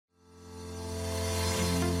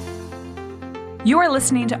You are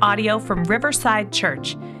listening to audio from Riverside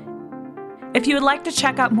Church. If you would like to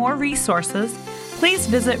check out more resources, please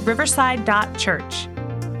visit riverside.church.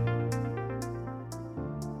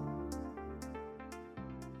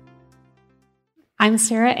 I'm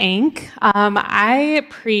Sarah Ank. I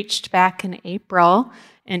preached back in April,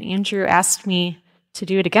 and Andrew asked me to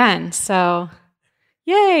do it again, so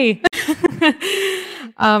yay!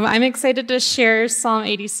 I'm excited to share Psalm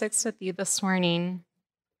 86 with you this morning.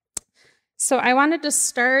 So I wanted to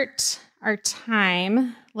start our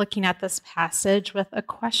time looking at this passage with a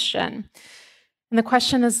question. And the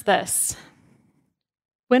question is this: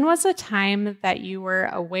 when was a time that you were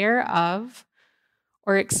aware of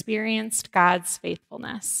or experienced God's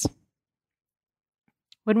faithfulness?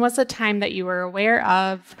 When was a time that you were aware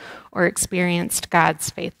of or experienced God's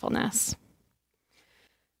faithfulness?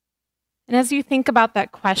 And as you think about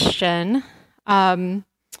that question,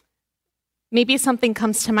 maybe something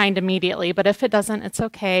comes to mind immediately, but if it doesn't, it's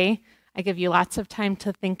okay. I give you lots of time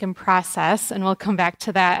to think and process, and we'll come back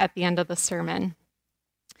to that at the end of the sermon.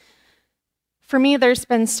 For me, there's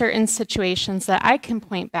been certain situations that I can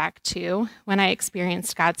point back to when I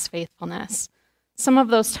experienced God's faithfulness. Some of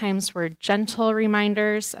those times were gentle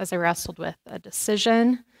reminders as I wrestled with a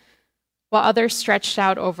decision, while others stretched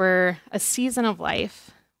out over a season of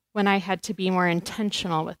life when I had to be more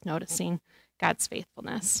intentional with noticing God's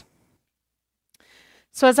faithfulness.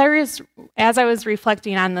 So as I was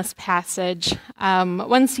reflecting on this passage,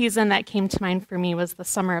 one season that came to mind for me was the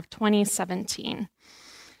summer of 2017.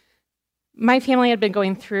 My family had been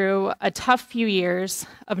going through a tough few years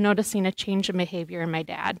of noticing a change in behavior in my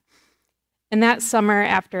dad. And that summer,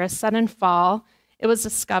 after a sudden fall, it was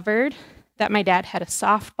discovered that my dad had a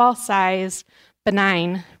softball-sized,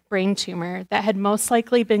 benign brain tumor that had most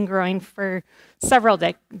likely been growing for several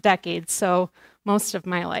decades, so most of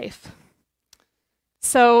my life.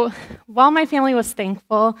 So while my family was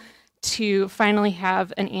thankful to finally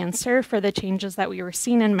have an answer for the changes that we were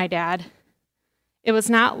seeing in my dad, it was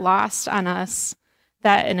not lost on us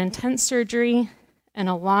that an intense surgery and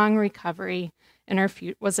a long recovery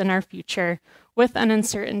was in our future, with an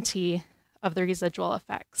uncertainty of the residual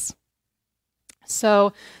effects.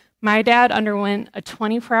 So my dad underwent a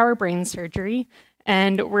 24-hour brain surgery,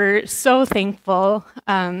 and we're so thankful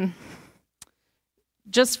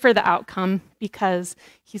just for the outcome, because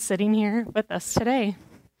he's sitting here with us today.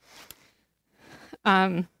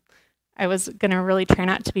 I was going to really try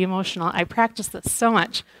not to be emotional. I practice this so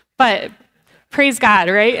much, but praise God,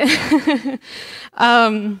 right?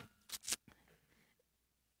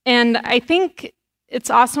 And I think it's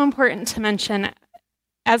also important to mention,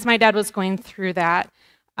 as my dad was going through that,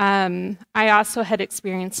 I also had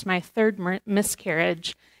experienced my third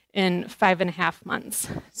miscarriage in 5.5 months.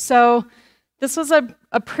 So this was a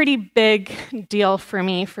pretty big deal for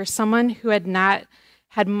me, for someone who had not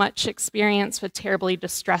had much experience with terribly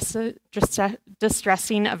distressing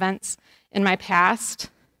events in my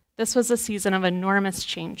past. This was a season of enormous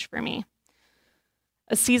change for me,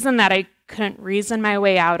 a season that I couldn't reason my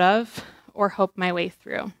way out of or hope my way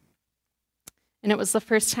through. And it was the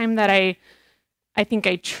first time that I think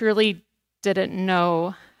I truly didn't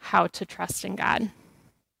know how to trust in God.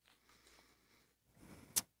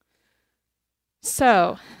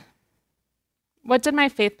 So, what did my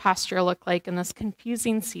faith posture look like in this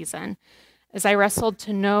confusing season as I wrestled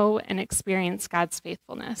to know and experience God's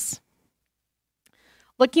faithfulness?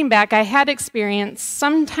 Looking back, I had experienced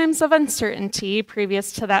some times of uncertainty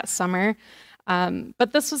previous to that summer,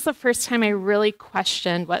 but this was the first time I really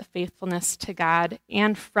questioned what faithfulness to God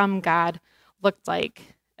and from God looked like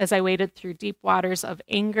as I waded through deep waters of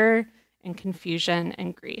anger and confusion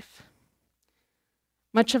and grief.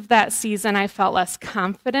 Much of that season, I felt less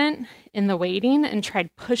confident in the waiting and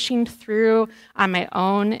tried pushing through on my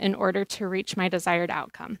own in order to reach my desired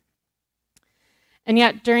outcome. And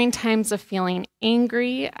yet, during times of feeling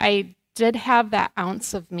angry, I did have that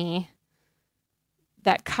ounce of me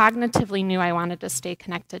that cognitively knew I wanted to stay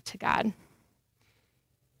connected to God.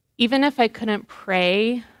 Even if I couldn't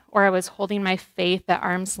pray or I was holding my faith at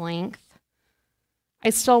arm's length, I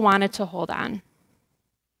still wanted to hold on.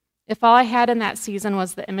 If all I had in that season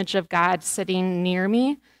was the image of God sitting near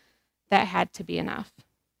me, that had to be enough.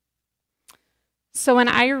 So when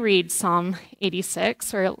I read Psalm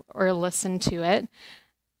 86 or listen to it,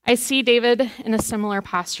 I see David in a similar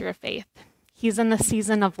posture of faith. He's in the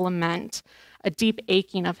season of lament, a deep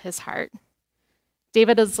aching of his heart.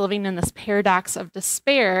 David is living in this paradox of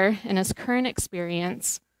despair in his current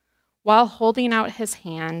experience while holding out his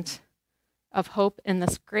hand of hope in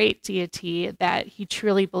this great deity that he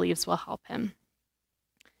truly believes will help him.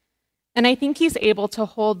 And I think he's able to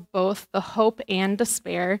hold both the hope and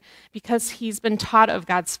despair because he's been taught of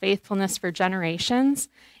God's faithfulness for generations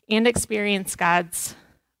and experienced God's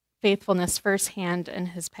faithfulness firsthand in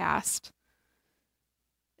his past.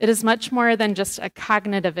 It is much more than just a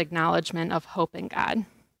cognitive acknowledgement of hope in God.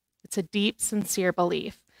 It's a deep, sincere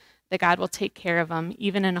belief that God will take care of him,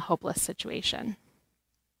 even in a hopeless situation.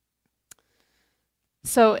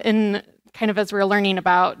 So as we're learning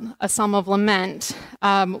about a psalm of lament,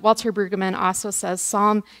 Walter Brueggemann also says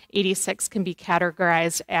Psalm 86 can be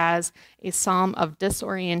categorized as a psalm of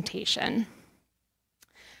disorientation.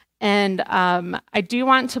 And I do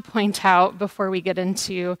want to point out, before we get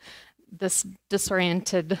into this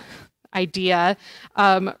disoriented idea,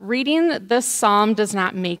 reading this psalm does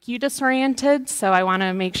not make you disoriented. So I want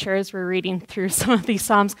to make sure as we're reading through some of these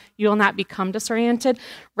psalms, you will not become disoriented.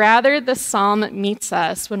 Rather, the psalm meets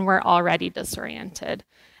us when we're already disoriented.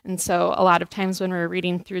 And so a lot of times when we're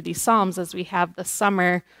reading through these psalms, as we have this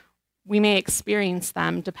summer, we may experience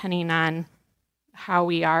them depending on how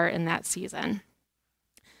we are in that season.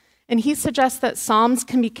 And he suggests that Psalms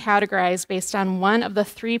can be categorized based on one of the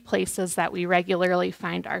three places that we regularly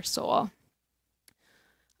find our soul.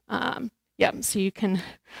 So you can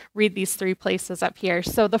read these three places up here.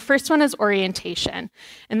 So the first one is orientation.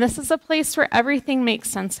 And this is a place where everything makes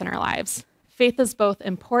sense in our lives. Faith is both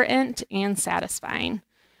important and satisfying.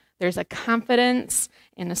 There's a confidence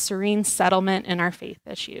and a serene settlement in our faith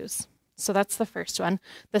issues. So that's the first one.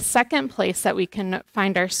 The second place that we can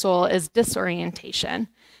find our soul is disorientation.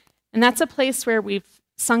 And that's a place where we've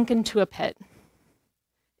sunk into a pit.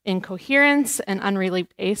 Incoherence and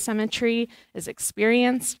unrelieved asymmetry is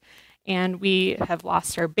experienced, and we have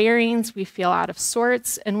lost our bearings, we feel out of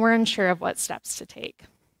sorts, and we're unsure of what steps to take.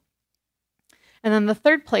 And then the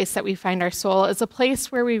third place that we find our soul is a place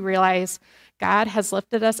where we realize God has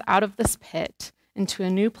lifted us out of this pit into a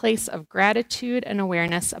new place of gratitude and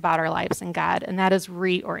awareness about our lives in God, and that is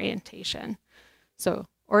reorientation. So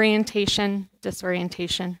orientation,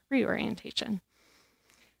 disorientation, reorientation.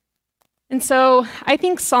 And so I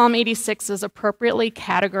think Psalm 86 is appropriately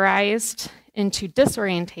categorized into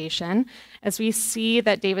disorientation as we see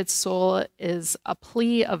that David's soul is a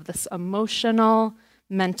plea of this emotional,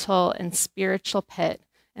 mental, and spiritual pit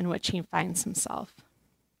in which he finds himself.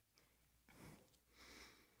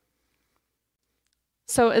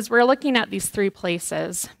 So as we're looking at these three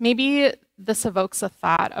places, maybe this evokes a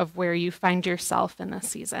thought of where you find yourself in this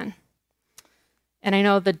season. And I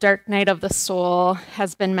know the dark night of the soul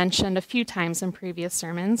has been mentioned a few times in previous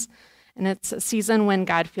sermons, and it's a season when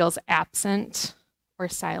God feels absent or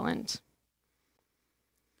silent.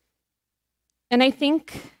 And I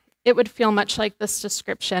think it would feel much like this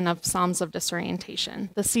description of Psalms of disorientation,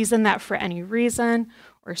 the season that for any reason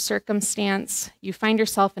or circumstance, you find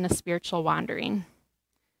yourself in a spiritual wandering.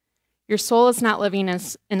 Your soul is not living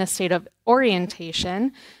in a state of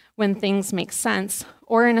orientation when things make sense,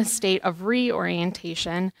 or in a state of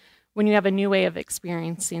reorientation when you have a new way of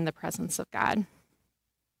experiencing the presence of God.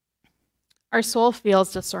 Our soul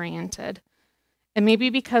feels disoriented. And maybe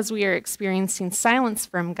because we are experiencing silence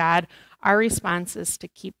from God, our response is to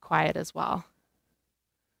keep quiet as well.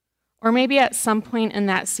 Or maybe at some point in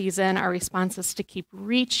that season, our response is to keep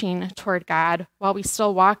reaching toward God while we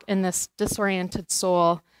still walk in this disoriented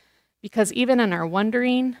soul, because even in our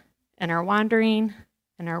wondering and our wandering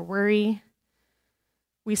and our worry,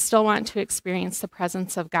 we still want to experience the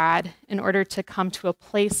presence of God in order to come to a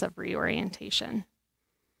place of reorientation.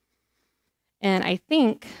 And I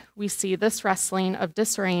think we see this wrestling of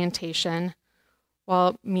disorientation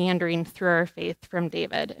while meandering through our faith from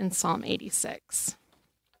David in Psalm 86.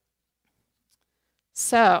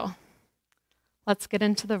 So let's get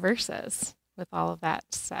into the verses with all of that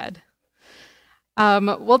said.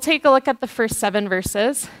 We'll take a look at the first 7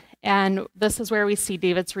 verses, and this is where we see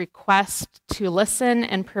David's request to listen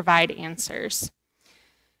and provide answers.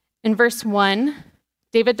 In verse 1,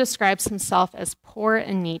 David describes himself as poor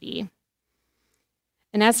and needy.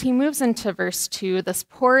 And as he moves into verse 2, this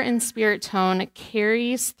poor in spirit tone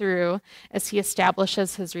carries through as he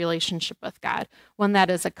establishes his relationship with God, one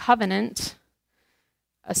that is a covenant,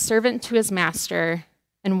 a servant to his master,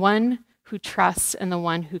 and one who trusts in the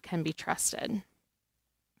one who can be trusted.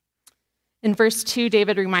 In verse 2,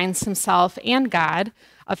 David reminds himself and God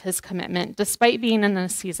of his commitment, despite being in a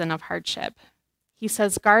season of hardship. He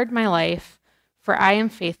says, "Guard my life, for I am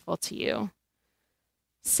faithful to you.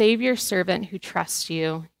 Save your servant who trusts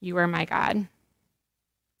you. You are my God."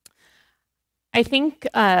 I think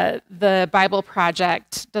the Bible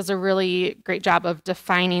Project does a really great job of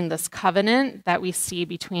defining this covenant that we see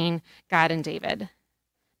between God and David.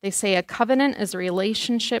 They say a covenant is a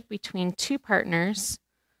relationship between two partners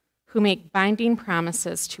who make binding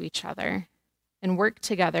promises to each other and work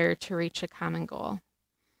together to reach a common goal.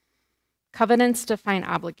 Covenants define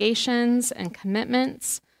obligations and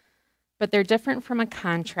commitments, but they're different from a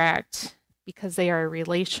contract because they are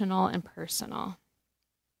relational and personal.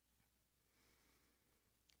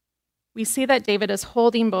 We see that David is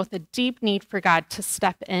holding both a deep need for God to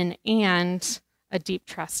step in and a deep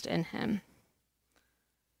trust in him.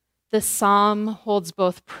 This psalm holds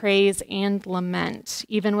both praise and lament,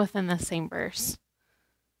 even within the same verse.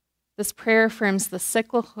 This prayer affirms the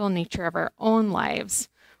cyclical nature of our own lives.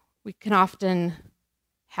 We can often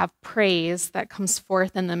have praise that comes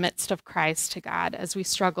forth in the midst of cries to God as we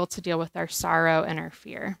struggle to deal with our sorrow and our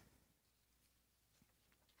fear.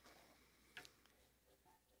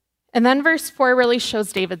 And then verse 4 really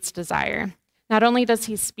shows David's desire. Not only does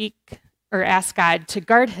he speak or ask God to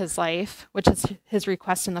guard his life, which is his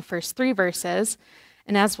request in the first 3 verses,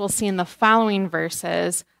 and as we'll see in the following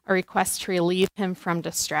verses, a request to relieve him from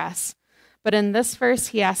distress. But in this verse,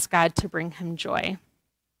 he asks God to bring him joy.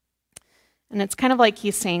 And it's kind of like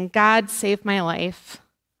he's saying, God, save my life.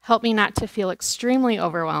 Help me not to feel extremely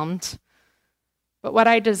overwhelmed. But what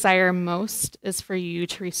I desire most is for you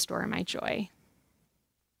to restore my joy.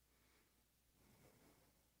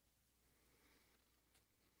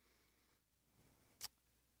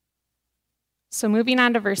 So moving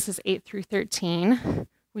on to verses 8 through 13,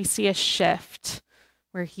 we see a shift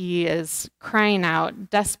where he is crying out,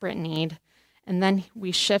 desperate need, and then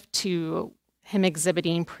we shift to him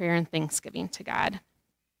exhibiting prayer and thanksgiving to God.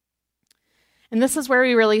 And this is where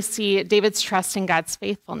we really see David's trust in God's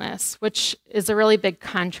faithfulness, which is a really big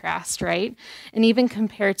contrast, right? And even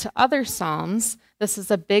compared to other Psalms, this is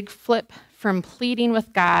a big flip from pleading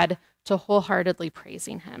with God to wholeheartedly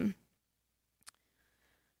praising him.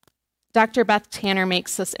 Dr. Beth Tanner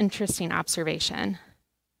makes this interesting observation.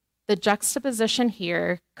 The juxtaposition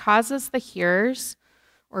here causes the hearers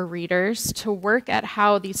or readers to work at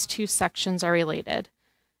how these 2 sections are related.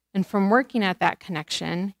 And from working at that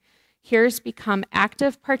connection, hearers become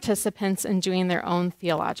active participants in doing their own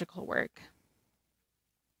theological work.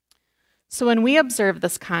 So when we observe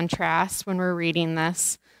this contrast, when we're reading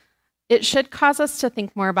this, it should cause us to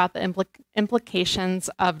think more about the implications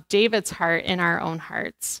of David's heart in our own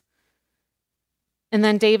hearts. And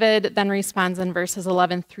then David then responds in verses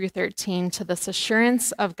 11 through 13 to this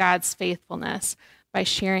assurance of God's faithfulness by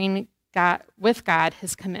sharing with God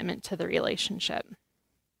his commitment to the relationship.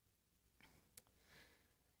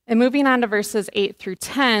 And moving on to verses 8 through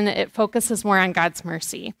 10, it focuses more on God's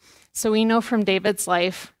mercy. So we know from David's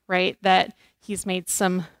life, right, that he's made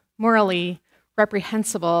some morally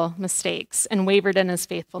reprehensible mistakes and wavered in his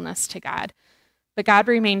faithfulness to God. But God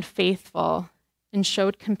remained faithful and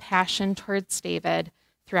showed compassion towards David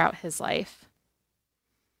throughout his life.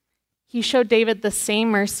 He showed David the same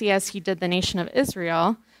mercy as he did the nation of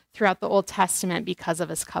Israel throughout the Old Testament because of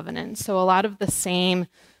his covenant. So a lot of the same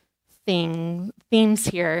themes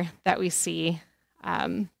here that we see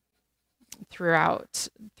throughout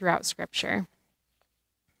Scripture.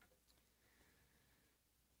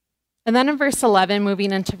 And then in verse 11,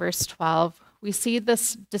 moving into verse 12, we see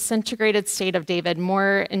this disintegrated state of David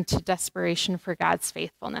more into desperation for God's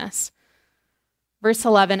faithfulness. Verse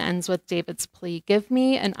 11 ends with David's plea, "Give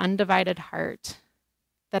me an undivided heart,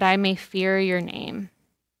 that I may fear your name."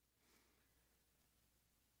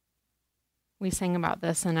 We sang about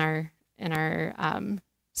this in our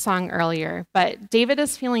song earlier, but David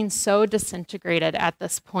is feeling so disintegrated at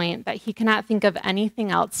this point that he cannot think of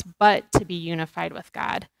anything else but to be unified with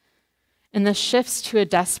God. And this shifts to a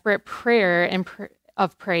desperate prayer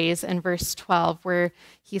of praise in verse 12, where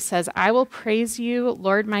he says, "I will praise you,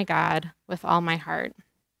 Lord my God, with all my heart."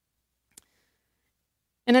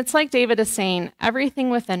 And it's like David is saying, everything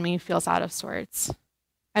within me feels out of sorts.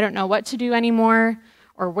 I don't know what to do anymore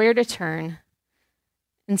or where to turn.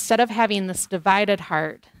 Instead of having this divided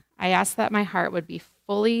heart, I ask that my heart would be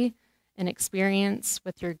fully in experience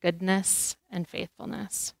with your goodness and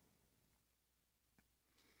faithfulness.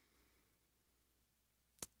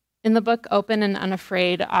 In the book Open and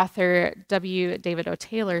Unafraid, author W. David O.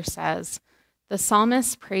 Taylor says, "The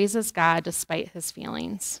psalmist praises God despite his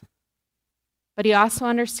feelings, but he also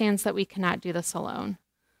understands that we cannot do this alone.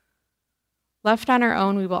 Left on our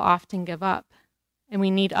own, we will often give up, and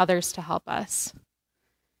we need others to help us.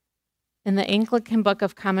 In the Anglican Book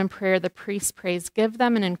of Common Prayer, the priest prays, 'Give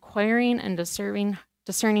them an inquiring and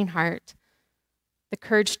discerning heart, the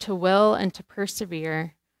courage to will and to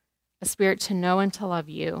persevere, a spirit to know and to love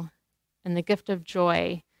you, and the gift of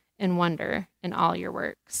joy and wonder in all your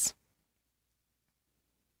works.'"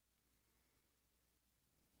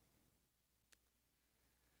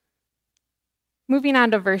 Moving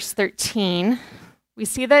on to verse 13, we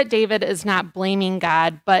see that David is not blaming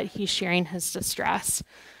God, but he's sharing his distress,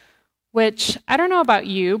 which I don't know about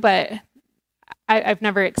you, but I've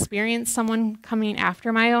never experienced someone coming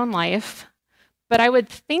after my own life. But I would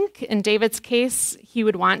think in David's case, he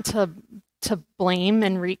would want to blame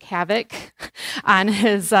and wreak havoc on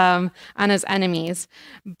his enemies,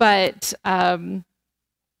 but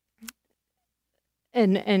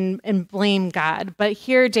and blame God. But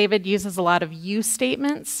here David uses a lot of you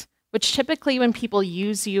statements, which typically when people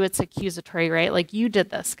use you, it's accusatory, right? Like, you did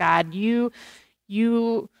this, God. You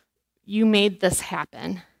made this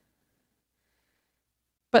happen.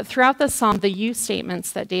 But throughout the psalm, the you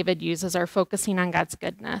statements that David uses are focusing on God's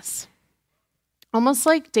goodness. Almost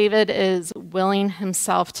like David is willing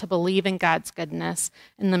himself to believe in God's goodness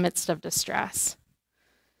in the midst of distress.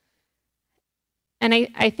 And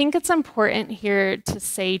I think it's important here to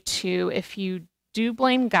say, too, if you do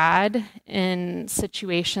blame God in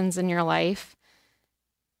situations in your life,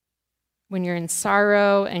 when you're in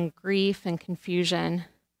sorrow and grief and confusion,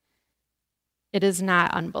 it is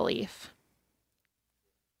not unbelief.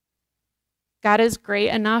 God is great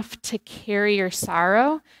enough to carry your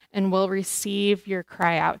sorrow and will receive your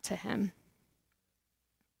cry out to him.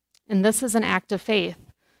 And this is an act of faith,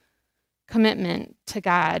 commitment to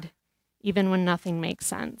God, even when nothing makes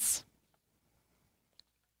sense.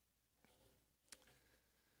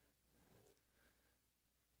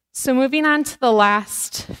 So moving on to the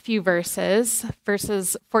last few verses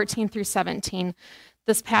 14 through 17,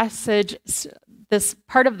 this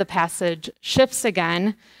part of the passage shifts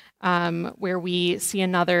again, where we see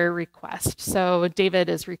another request. So David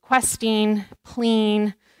is requesting,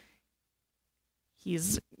 pleading,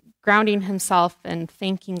 he's grounding himself and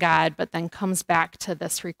thanking God, but then comes back to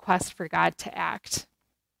this request for God to act.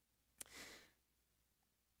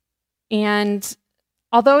 And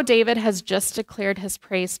although David has just declared his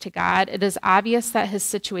praise to God, it is obvious that his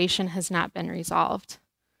situation has not been resolved.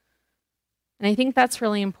 And I think that's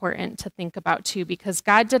really important to think about too, because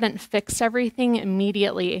God didn't fix everything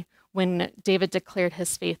immediately when David declared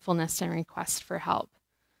his faithfulness and request for help.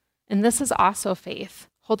 And this is also faith,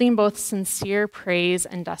 holding both sincere praise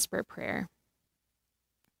and desperate prayer.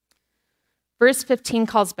 Verse 15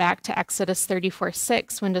 calls back to Exodus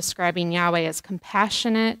 34:6 when describing Yahweh as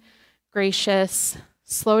compassionate, gracious,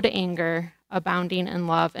 slow to anger, abounding in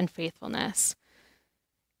love and faithfulness.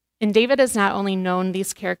 And David has not only known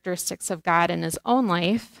these characteristics of God in his own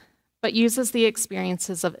life, but uses the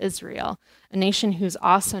experiences of Israel, a nation who's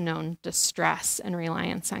also known distress and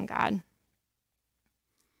reliance on God.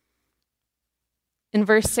 In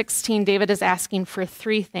verse 16, David is asking for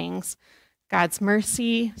three things: God's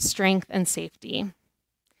mercy, strength, and safety.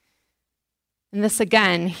 And this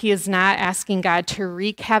again, he is not asking God to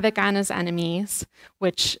wreak havoc on his enemies,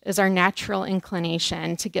 which is our natural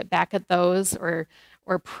inclination to get back at those or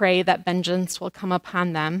pray that vengeance will come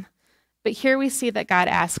upon them. But here we see that God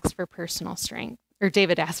asks for personal strength, or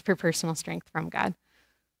David asks for personal strength from God.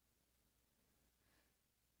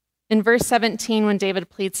 In verse 17, when David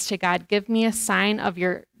pleads to God, "Give me a sign of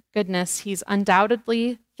your goodness," he's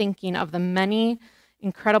undoubtedly thinking of the many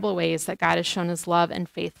incredible ways that God has shown his love and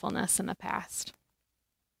faithfulness in the past,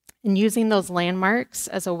 and using those landmarks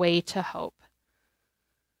as a way to hope.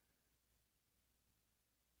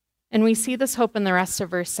 And we see this hope in the rest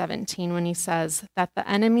of verse 17 when he says, "That the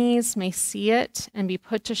enemies may see it and be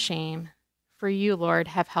put to shame, for you, Lord,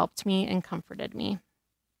 have helped me and comforted me."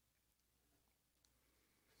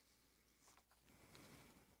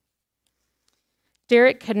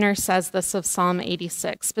 Derek Kidner says this of Psalm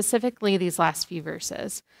 86, specifically these last few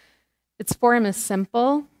verses. Its form is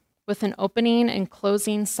simple, with an opening and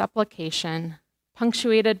closing supplication,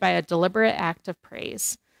 punctuated by a deliberate act of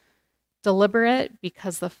praise. Deliberate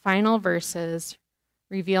because the final verses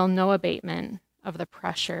reveal no abatement of the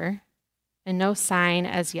pressure and no sign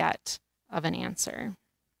as yet of an answer.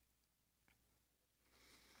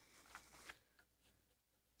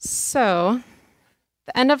 So,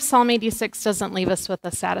 the end of Psalm 86 doesn't leave us with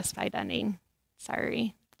a satisfied ending.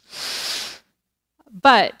 Sorry.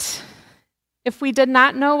 But if we did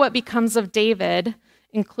not know what becomes of David,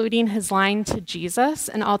 including his line to Jesus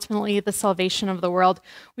and ultimately the salvation of the world,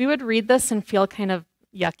 we would read this and feel kind of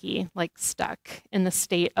yucky, like stuck in the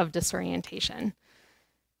state of disorientation.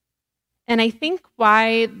 And I think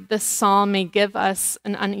why this psalm may give us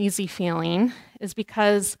an uneasy feeling is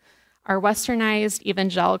because our westernized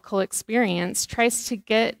evangelical experience tries to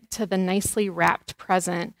get to the nicely wrapped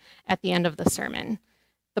present at the end of the sermon,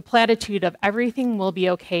 the platitude of everything will be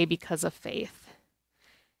okay because of faith.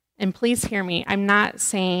 And please hear me, I'm not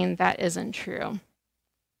saying that isn't true.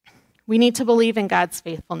 We need to believe in God's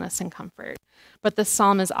faithfulness and comfort, but the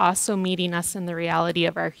psalm is also meeting us in the reality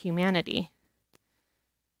of our humanity.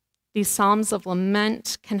 These psalms of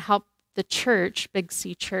lament can help the church, Big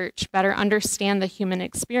C Church, better understand the human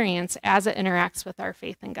experience as it interacts with our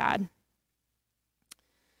faith in God.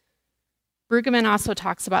 Brueggemann also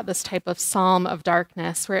talks about this type of psalm of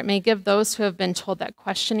darkness, where it may give those who have been told that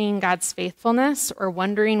questioning God's faithfulness or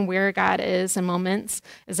wondering where God is in moments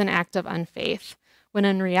is an act of unfaith, when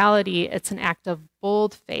in reality, it's an act of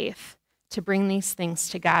bold faith to bring these things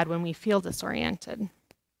to God when we feel disoriented.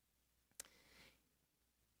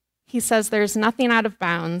 He says there's nothing out of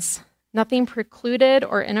bounds, nothing precluded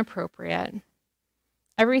or inappropriate.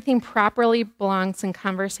 Everything properly belongs in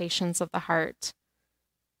conversations of the heart.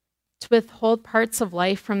 To withhold parts of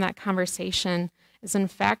life from that conversation is in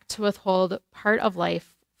fact to withhold part of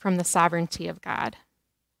life from the sovereignty of God.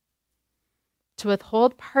 To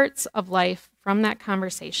withhold parts of life from that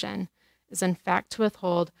conversation is in fact to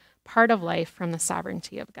withhold part of life from the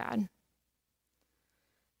sovereignty of God.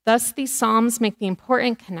 Thus, these psalms make the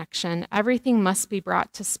important connection: everything must be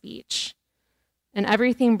brought to speech, and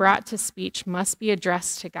everything brought to speech must be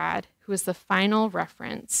addressed to God, who is the final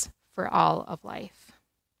reference for all of life.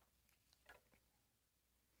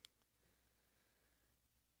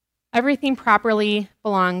 Everything properly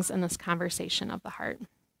belongs in this conversation of the heart.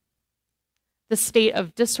 The state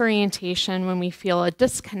of disorientation when we feel a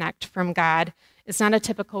disconnect from God is not a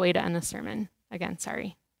typical way to end a sermon. Again,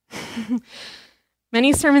 sorry.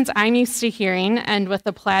 Many sermons I'm used to hearing end with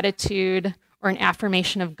a platitude or an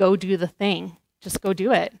affirmation of go do the thing. Just go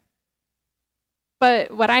do it.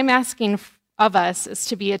 But what I'm asking of us is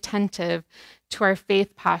to be attentive to our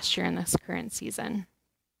faith posture in this current season.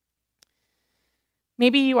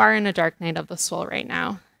 Maybe you are in a dark night of the soul right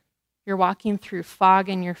now. You're walking through fog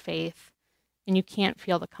in your faith, and you can't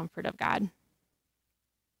feel the comfort of God.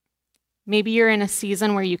 Maybe you're in a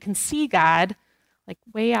season where you can see God, like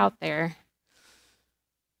way out there,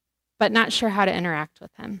 but not sure how to interact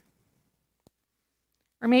with him.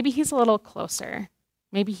 Or maybe he's a little closer.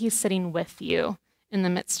 Maybe he's sitting with you in the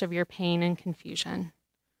midst of your pain and confusion.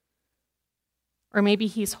 Or maybe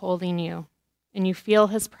he's holding you, and you feel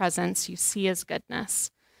his presence, you see his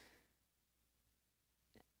goodness.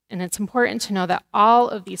 And it's important to know that all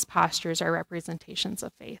of these postures are representations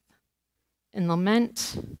of faith. In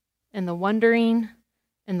lament, in the wondering,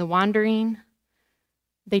 in the wandering,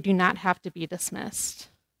 they do not have to be dismissed.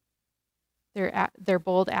 They're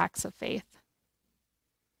bold acts of faith.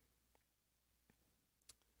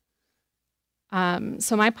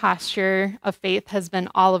 So my posture of faith has been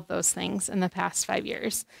all of those things in the past 5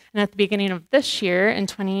 years. And at the beginning of this year, in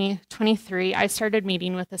 2023, I started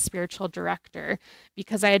meeting with a spiritual director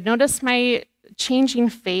because I had noticed my changing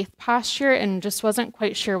faith posture and just wasn't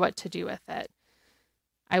quite sure what to do with it.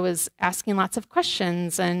 I was asking lots of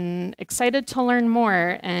questions and excited to learn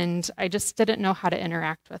more, and I just didn't know how to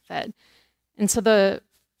interact with it. And so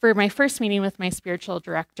for my first meeting with my spiritual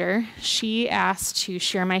director, she asked to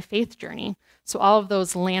share my faith journey. So all of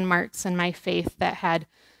those landmarks in my faith that had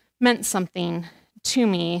meant something to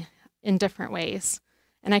me in different ways.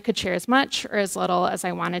 And I could share as much or as little as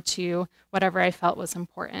I wanted to, whatever I felt was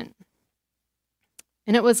important.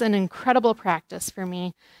 And it was an incredible practice for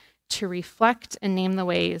me to reflect and name the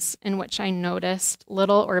ways in which I noticed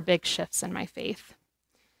little or big shifts in my faith,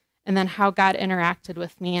 and then how God interacted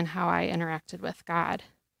with me and how I interacted with God.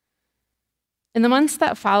 In the months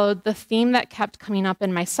that followed, the theme that kept coming up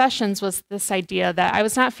in my sessions was this idea that I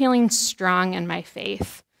was not feeling strong in my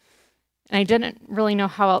faith. And I didn't really know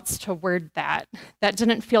how else to word that. That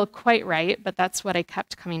didn't feel quite right, but that's what I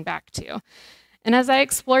kept coming back to. And as I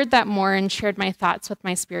explored that more and shared my thoughts with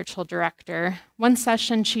my spiritual director, one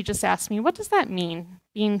session she just asked me, what does that mean,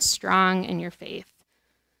 being strong in your faith?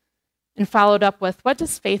 And followed up with, what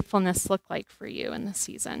does faithfulness look like for you in this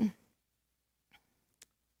season?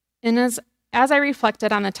 And as I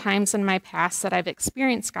reflected on the times in my past that I've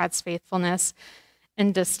experienced God's faithfulness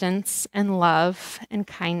and distance and love and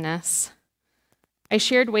kindness, I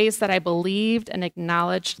shared ways that I believed and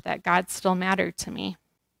acknowledged that God still mattered to me.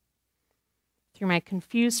 Through my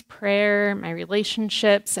confused prayer, my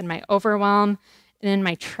relationships, and my overwhelm, and in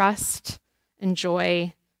my trust and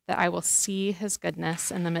joy that I will see his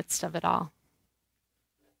goodness in the midst of it all.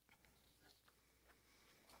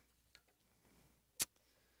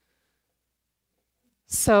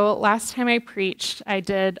 So last time I preached, I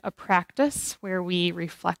did a practice where we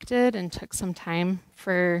reflected and took some time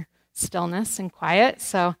for stillness and quiet.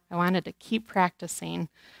 So I wanted to keep practicing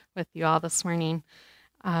with you all this morning.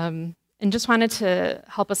 And just wanted to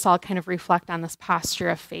help us all kind of reflect on this posture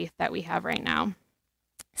of faith that we have right now.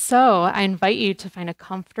 So I invite you to find a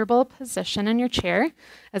comfortable position in your chair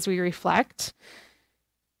as we reflect.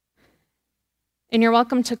 And you're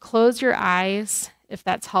welcome to close your eyes if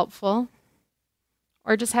that's helpful,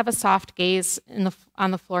 or just have a soft gaze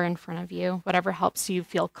on the floor in front of you, whatever helps you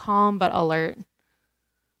feel calm but alert.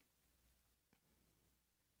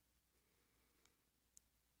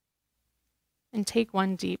 And take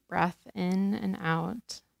one deep breath in and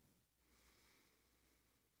out.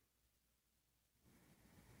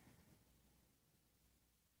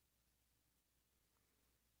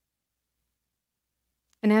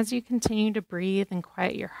 And as you continue to breathe and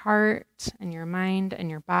quiet your heart and your mind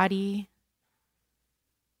and your body,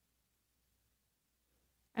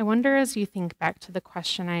 I wonder as you think back to the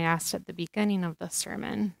question I asked at the beginning of the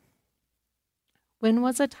sermon, when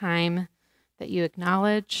was a time that you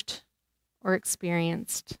acknowledged or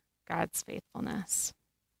experienced God's faithfulness?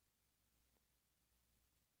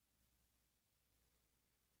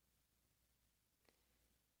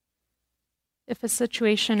 If a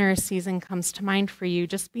situation or a season comes to mind for you,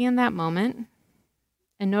 just be in that moment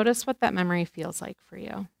and notice what that memory feels like for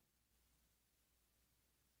you.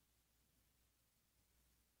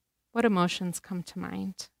 What emotions come to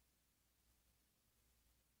mind?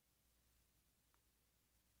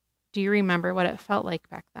 Do you remember what it felt like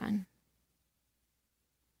back then?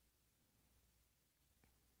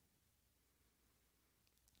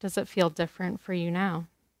 Does it feel different for you now?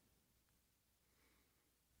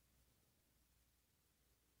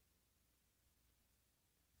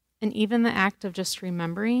 And even the act of just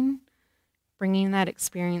remembering, bringing that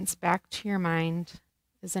experience back to your mind,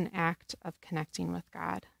 is an act of connecting with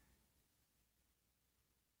God.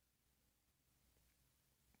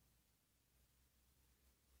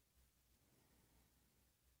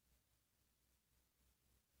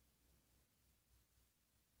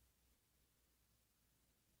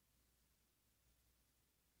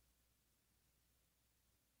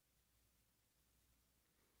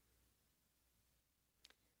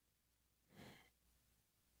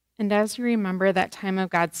 And as you remember that time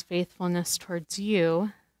of God's faithfulness towards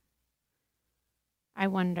you, I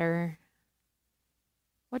wonder,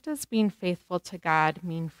 what does being faithful to God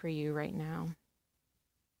mean for you right now?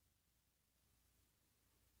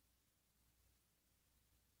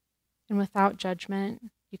 And without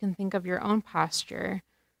judgment, you can think of your own posture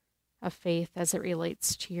of faith as it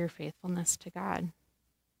relates to your faithfulness to God.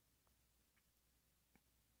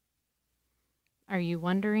 Are you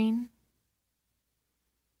wondering?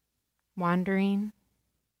 Wandering?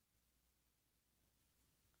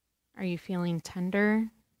 Are you feeling tender,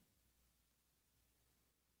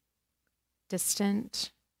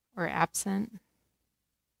 distant, or absent?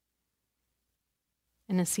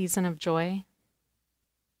 In a season of joy?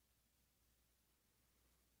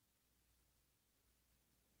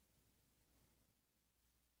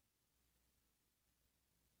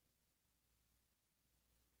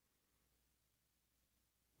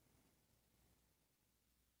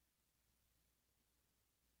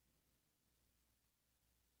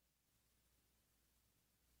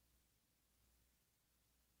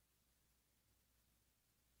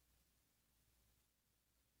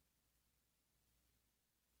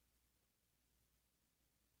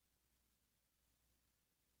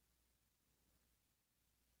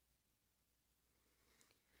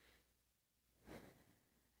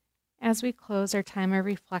 As we close our time of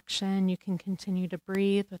reflection, you can continue to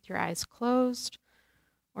breathe with your eyes closed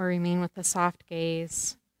or remain with a soft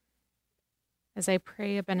gaze as I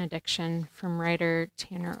pray a benediction from writer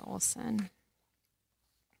Tanner Olson.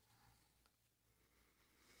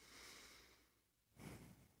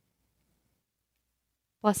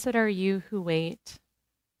 Blessed are you who wait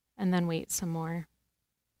and then wait some more.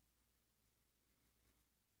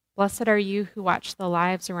 Blessed are you who watch the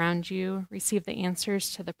lives around you receive the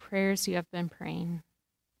answers to the prayers you have been praying.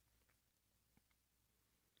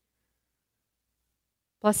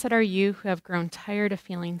 Blessed are you who have grown tired of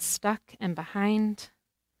feeling stuck and behind,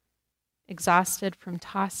 exhausted from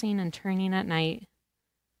tossing and turning at night,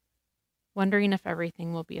 wondering if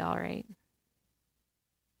everything will be all right.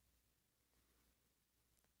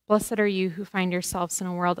 Blessed are you who find yourselves in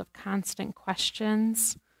a world of constant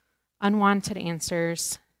questions, unwanted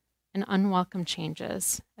answers, and unwelcome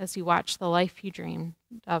changes as you watch the life you dreamed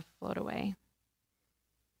of float away.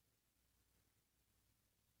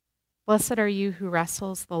 Blessed are you who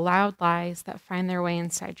wrestles the loud lies that find their way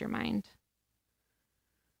inside your mind.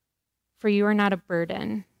 For you are not a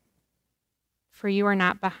burden, for you are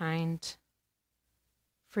not behind,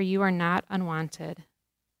 for you are not unwanted,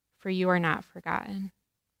 for you are not forgotten.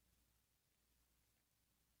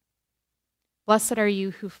 Blessed are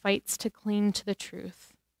you who fights to cling to the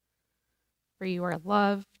truth. for you are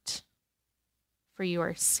loved, for you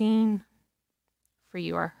are seen, for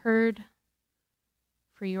you are heard,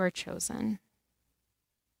 for you are chosen.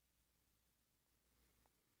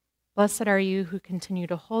 Blessed are you who continue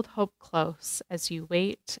to hold hope close as you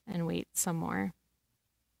wait and wait some more.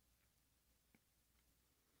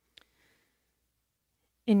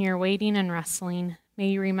 In your waiting and wrestling, may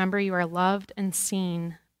you remember you are loved and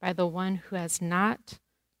seen by the one who has not,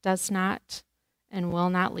 does not, and will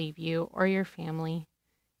not leave you or your family,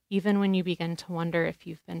 even when you begin to wonder if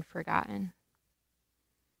you've been forgotten.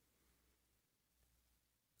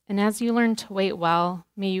 And as you learn to wait well,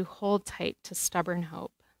 may you hold tight to stubborn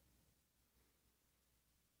hope.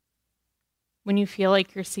 When you feel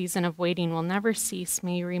like your season of waiting will never cease,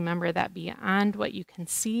 may you remember that beyond what you can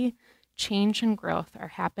see, change and growth are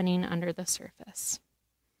happening under the surface.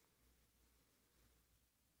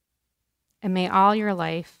 And may all your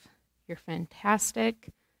life, your fantastic,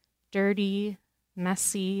 dirty,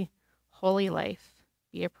 messy, holy life,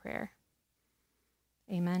 be a prayer.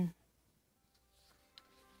 Amen.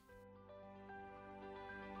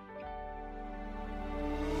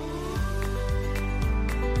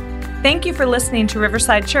 Thank you for listening to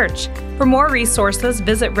Riverside Church. For more resources,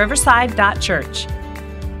 visit riverside.church.